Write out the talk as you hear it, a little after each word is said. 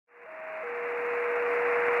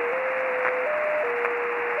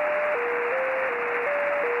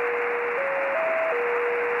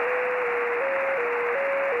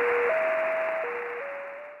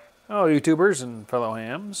Hello YouTubers and fellow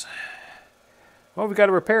hams. Well, we've got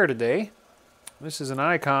a repair today. This is an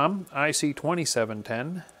ICOM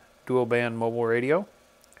IC2710 dual band mobile radio.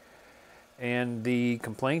 And the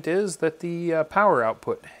complaint is that the power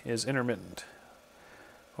output is intermittent.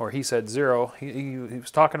 Or he said zero. He was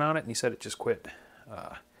talking on it and he said it just quit.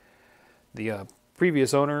 The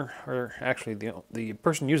previous owner, or actually the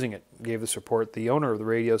person using it gave this report. The owner of the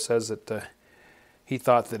radio says that he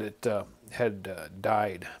thought that it had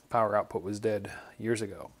died. Power output was dead years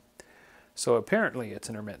ago. So apparently it's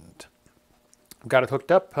intermittent. I've got it hooked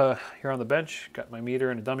up here on the bench. Got my meter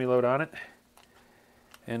and a dummy load on it.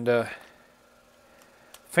 And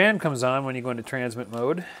fan comes on when you go into transmit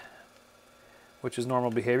mode, which is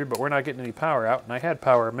normal behavior, but we're not getting any power out. And I had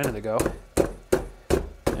power a minute ago.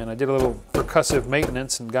 And I did a little percussive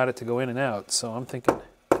maintenance and got it to go in and out. So I'm thinking,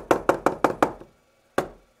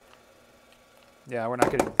 yeah, we're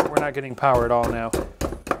not getting power at all now.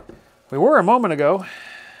 We were a moment ago.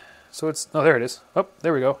 So it's, oh, there it is. Oh,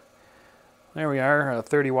 there we go. There we are,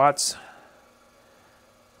 30 watts.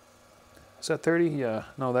 Is that 30? Yeah,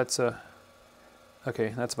 no, that's,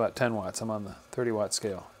 okay, that's about 10 watts. I'm on the 30 watt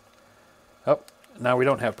scale. Oh, now we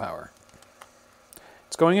don't have power.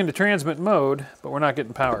 It's going into transmit mode, but we're not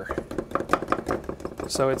getting power.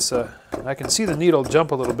 So it's, I can see the needle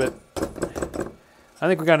jump a little bit. I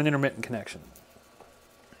think we got an intermittent connection.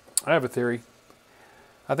 I have a theory.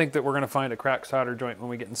 I think that we're going to find a cracked solder joint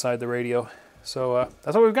when we get inside the radio. So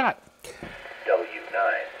that's what we've got.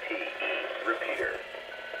 W9TE repeater.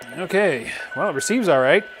 Okay, well, it receives all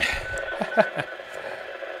right.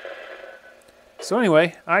 So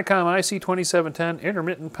anyway, ICOM IC2710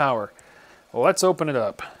 intermittent power. Well, let's open it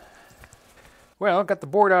up. Well, I got the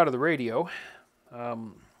board out of the radio.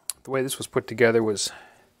 The way this was put together was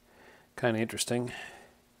kind of interesting.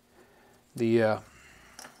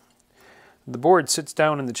 The board sits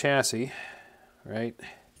down in the chassis, right?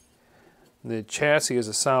 The chassis is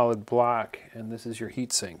a solid block, and this is your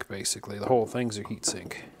heat sink, basically. The whole thing's your heat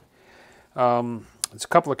sink. It's a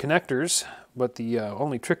couple of connectors, but the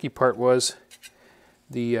only tricky part was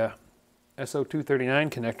the SO239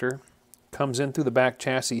 connector comes in through the back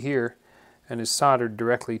chassis here and is soldered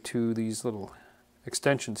directly to these little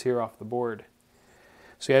extensions here off the board.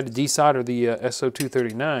 So you had to desolder the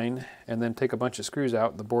SO239 and then take a bunch of screws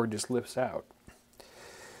out, and the board just lifts out.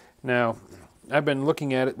 Now, I've been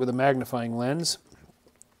looking at it with a magnifying lens,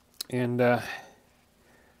 and I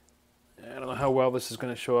don't know how well this is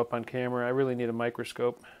going to show up on camera. I really need a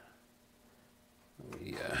microscope. Let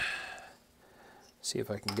me see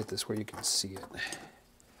if I can get this where you can see it.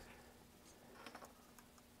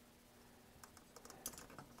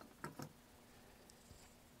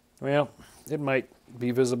 Well, it might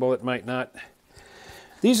be visible, it might not.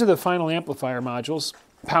 These are the final amplifier modules,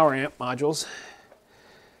 power amp modules,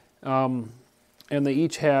 and they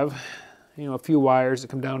each have, you know, a few wires that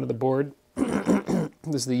come down to the board. This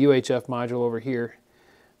is the UHF module over here,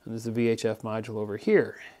 and this is the VHF module over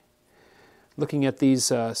here. Looking at these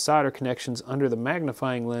solder connections under the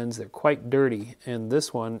magnifying lens, they're quite dirty, and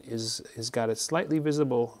this one has got a slightly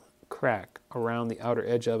visible crack around the outer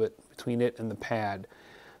edge of it, between it and the pad.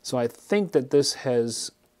 So I think that this has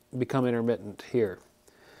become intermittent here.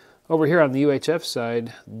 Over here on the UHF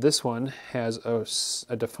side, this one has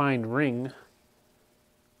a defined ring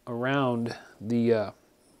around the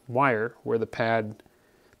wire where the pad,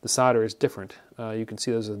 the solder is different. You can see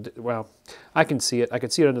there's well, I can see it. I can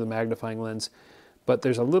see it under the magnifying lens, but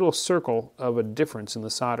there's a little circle of a difference in the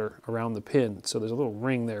solder around the pin. So there's a little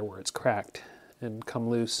ring there where it's cracked and come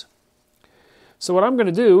loose. So what I'm going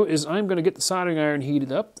to do is I'm going to get the soldering iron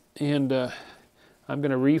heated up, and I'm going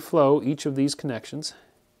to reflow each of these connections.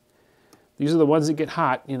 These are the ones that get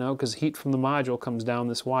hot, you know, because heat from the module comes down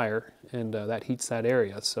this wire, and that heats that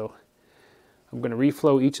area. So I'm going to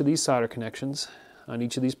reflow each of these solder connections on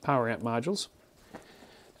each of these power amp modules.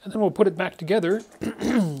 And then we'll put it back together,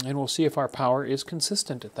 and we'll see if our power is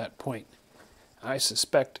consistent at that point. I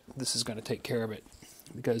suspect this is going to take care of it,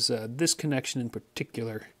 because this connection in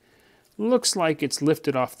particular looks like it's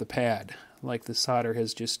lifted off the pad, like the solder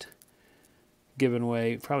has just given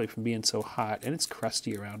way, probably from being so hot, and it's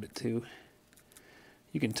crusty around it too.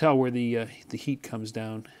 You can tell where the heat comes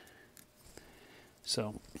down.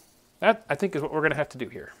 So that, I think, is what we're going to have to do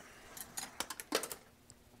here.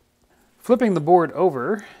 Flipping the board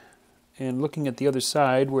over and looking at the other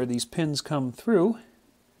side where these pins come through,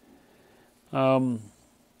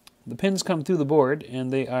 the pins come through the board,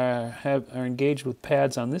 and they are engaged with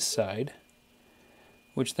pads on this side,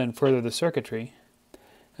 which then further the circuitry.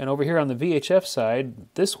 And over here on the VHF side,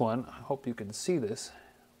 this one, I hope you can see this,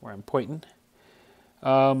 where I'm pointing,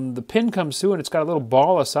 The pin comes through and it's got a little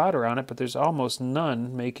ball of solder on it, but there's almost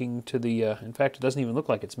none making to the, in fact, it doesn't even look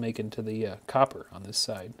like it's making to the copper on this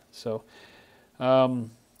side. So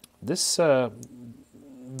this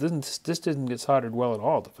didn't get soldered well at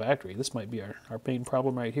all at the factory. This might be our main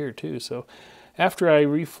problem right here too. So after I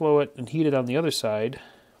reflow it and heat it on the other side,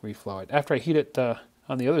 after I heat it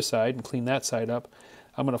on the other side and clean that side up,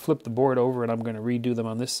 I'm going to flip the board over and I'm going to redo them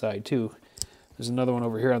on this side too. There's another one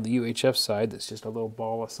over here on the UHF side that's just a little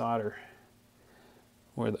ball of solder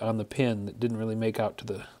on the pin that didn't really make out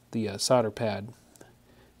to the solder pad.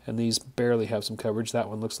 And these barely have some coverage. That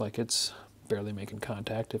one looks like it's barely making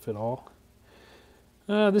contact, if at all.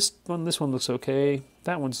 This one looks okay.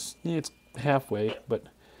 That one's, it's halfway, but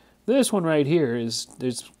this one right here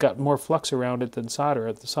there's got more flux around it than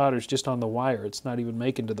solder. The solder's just on the wire. It's not even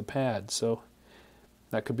making to the pad, so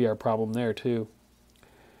that could be our problem there too.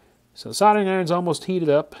 So the soldering iron's almost heated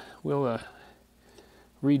up. We'll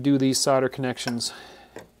redo these solder connections,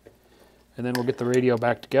 and then we'll get the radio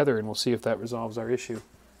back together and we'll see if that resolves our issue.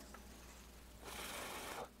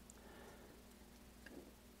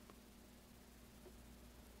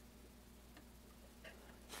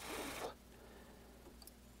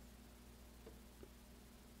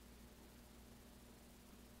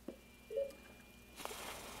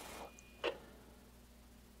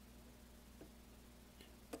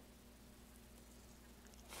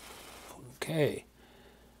 Okay,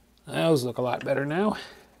 those look a lot better now.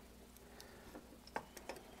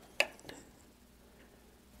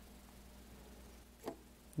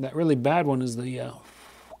 That really bad one is the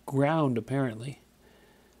ground, apparently.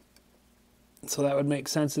 So that would make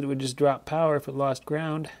sense that it would just drop power if it lost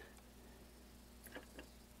ground.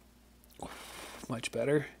 Much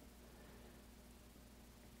better.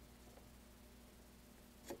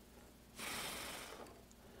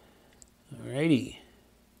 Alrighty.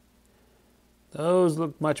 Those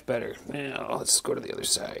look much better. Now let's go to the other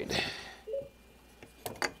side.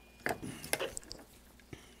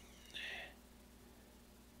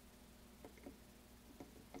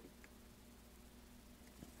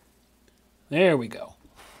 There we go.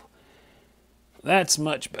 That's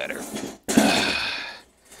much better.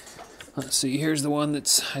 Let's see, here's the one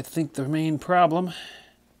that's, I think, the main problem.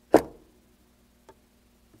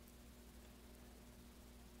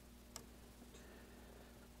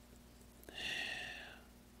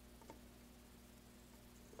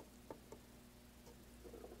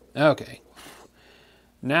 Okay,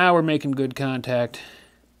 now we're making good contact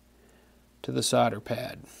to the solder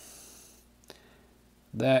pad.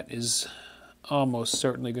 That is almost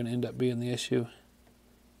certainly going to end up being the issue.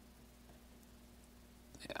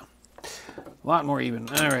 Yeah, a lot more even.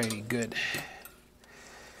 Alrighty, good.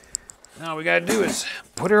 Now all we got to do is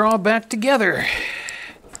put her all back together.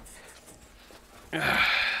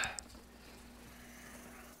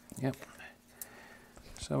 Yep.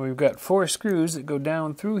 So we've got 4 screws that go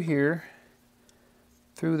down through here,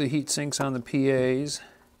 through the heat sinks on the PAs,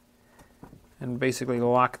 and basically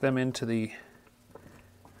lock them into the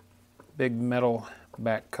big metal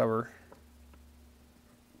back cover.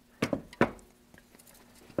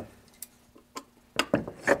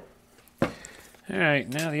 Alright,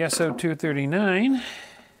 now the SO239.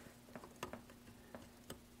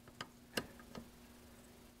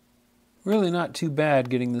 Really not too bad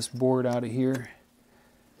getting this board out of here.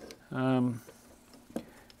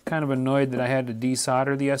 Kind of annoyed that I had to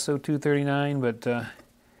desolder the SO239, but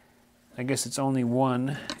I guess it's only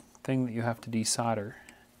one thing that you have to desolder.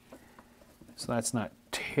 So that's not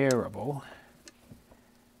terrible.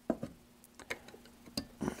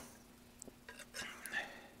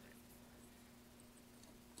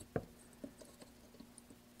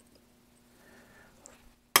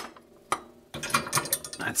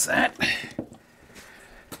 That's that.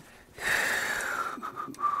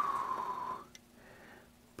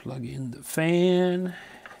 Plug in the fan.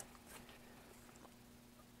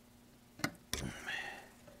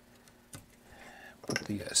 Put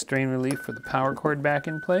the strain relief for the power cord back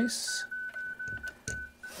in place.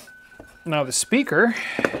 Now the speaker,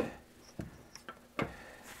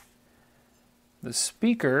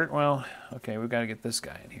 well, okay, we've got to get this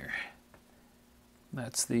guy in here.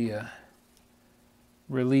 That's the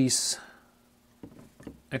release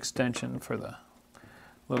extension for the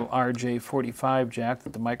little RJ45 jack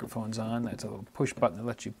that the microphone's on. That's a little push button that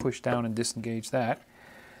lets you push down and disengage that.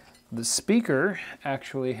 The speaker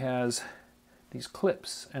actually has these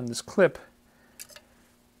clips, and this clip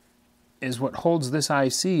is what holds this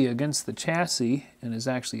IC against the chassis and is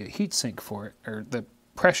actually a heat sink for it, or the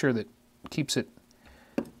pressure that keeps it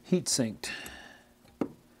heat sinked.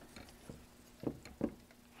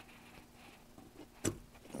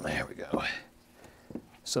 There we go.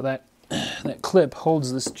 So that clip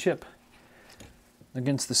holds this chip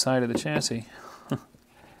against the side of the chassis.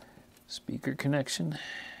 Speaker connection.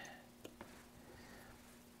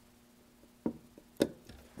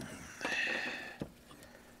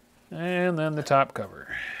 And then the top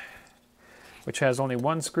cover, which has only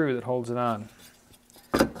one screw that holds it on.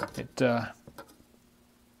 It's got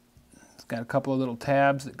a couple of little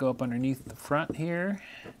tabs that go up underneath the front here.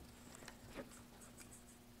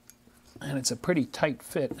 And it's a pretty tight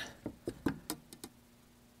fit.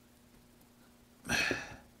 There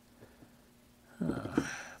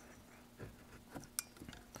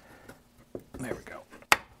we go.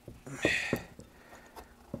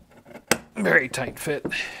 Very tight fit.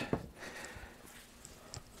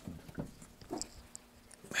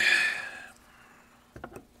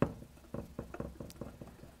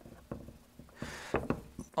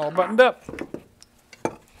 All buttoned up.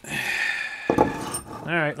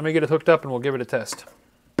 All right, let me get it hooked up and we'll give it a test.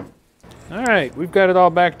 All right, we've got it all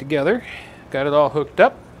back together. Got it all hooked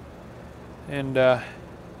up. And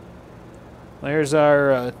there's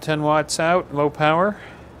our 10 watts out, low power.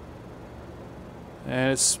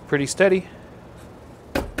 And it's pretty steady.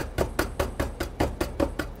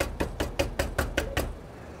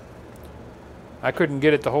 I couldn't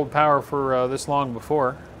get it to hold power for this long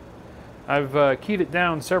before. I've keyed it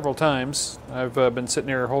down several times. I've been sitting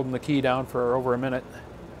here holding the key down for over a minute.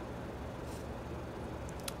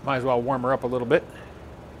 Might as well warm her up a little bit.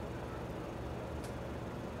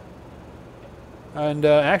 And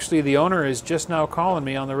actually the owner is just now calling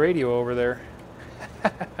me on the radio over there.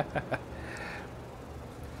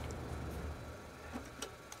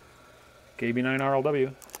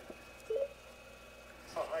 KB9RLW.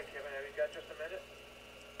 Oh, hi Kevin, have you got just a minute?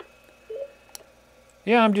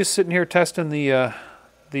 Yeah, I'm just sitting here testing the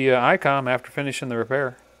ICOM after finishing the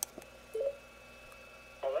repair.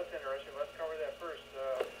 Oh, that's interesting. Let's cover that first.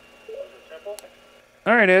 Was it simple?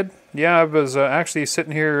 All right, Ed. Yeah, I was actually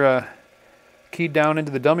sitting here keyed down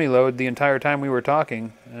into the dummy load the entire time we were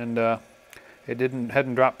talking, and it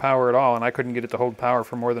hadn't dropped power at all, and I couldn't get it to hold power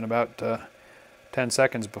for more than about 10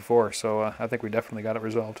 seconds before, so I think we definitely got it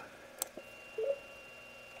resolved.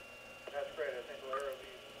 That's great. I think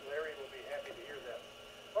Larry will be happy to hear that.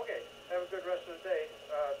 Okay, have a good rest of the day.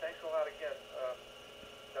 Thanks a lot again.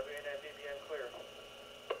 WNNBBN clear.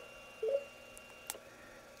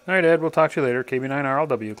 All right, Ed, we'll talk to you later.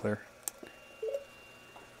 KB9RLW clear.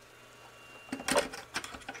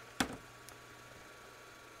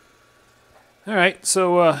 All right,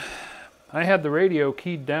 so I had the radio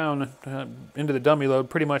keyed down into the dummy load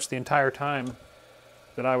pretty much the entire time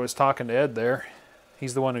that I was talking to Ed there.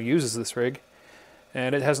 He's the one who uses this rig,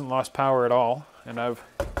 and it hasn't lost power at all. And I've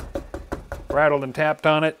rattled and tapped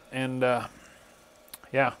on it, and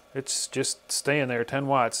yeah, it's just staying there, 10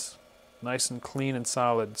 watts, nice and clean and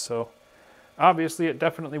solid. So obviously it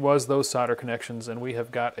definitely was those solder connections, and we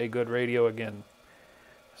have got a good radio again.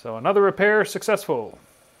 So another repair successful.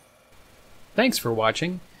 Thanks for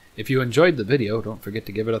watching. If you enjoyed the video, don't forget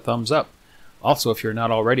to give it a thumbs up. Also, if you're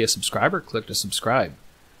not already a subscriber, click to subscribe.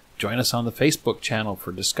 Join us on the Facebook channel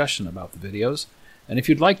for discussion about the videos. And if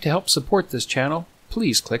you'd like to help support this channel,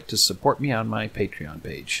 please click to support me on my Patreon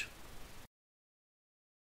page.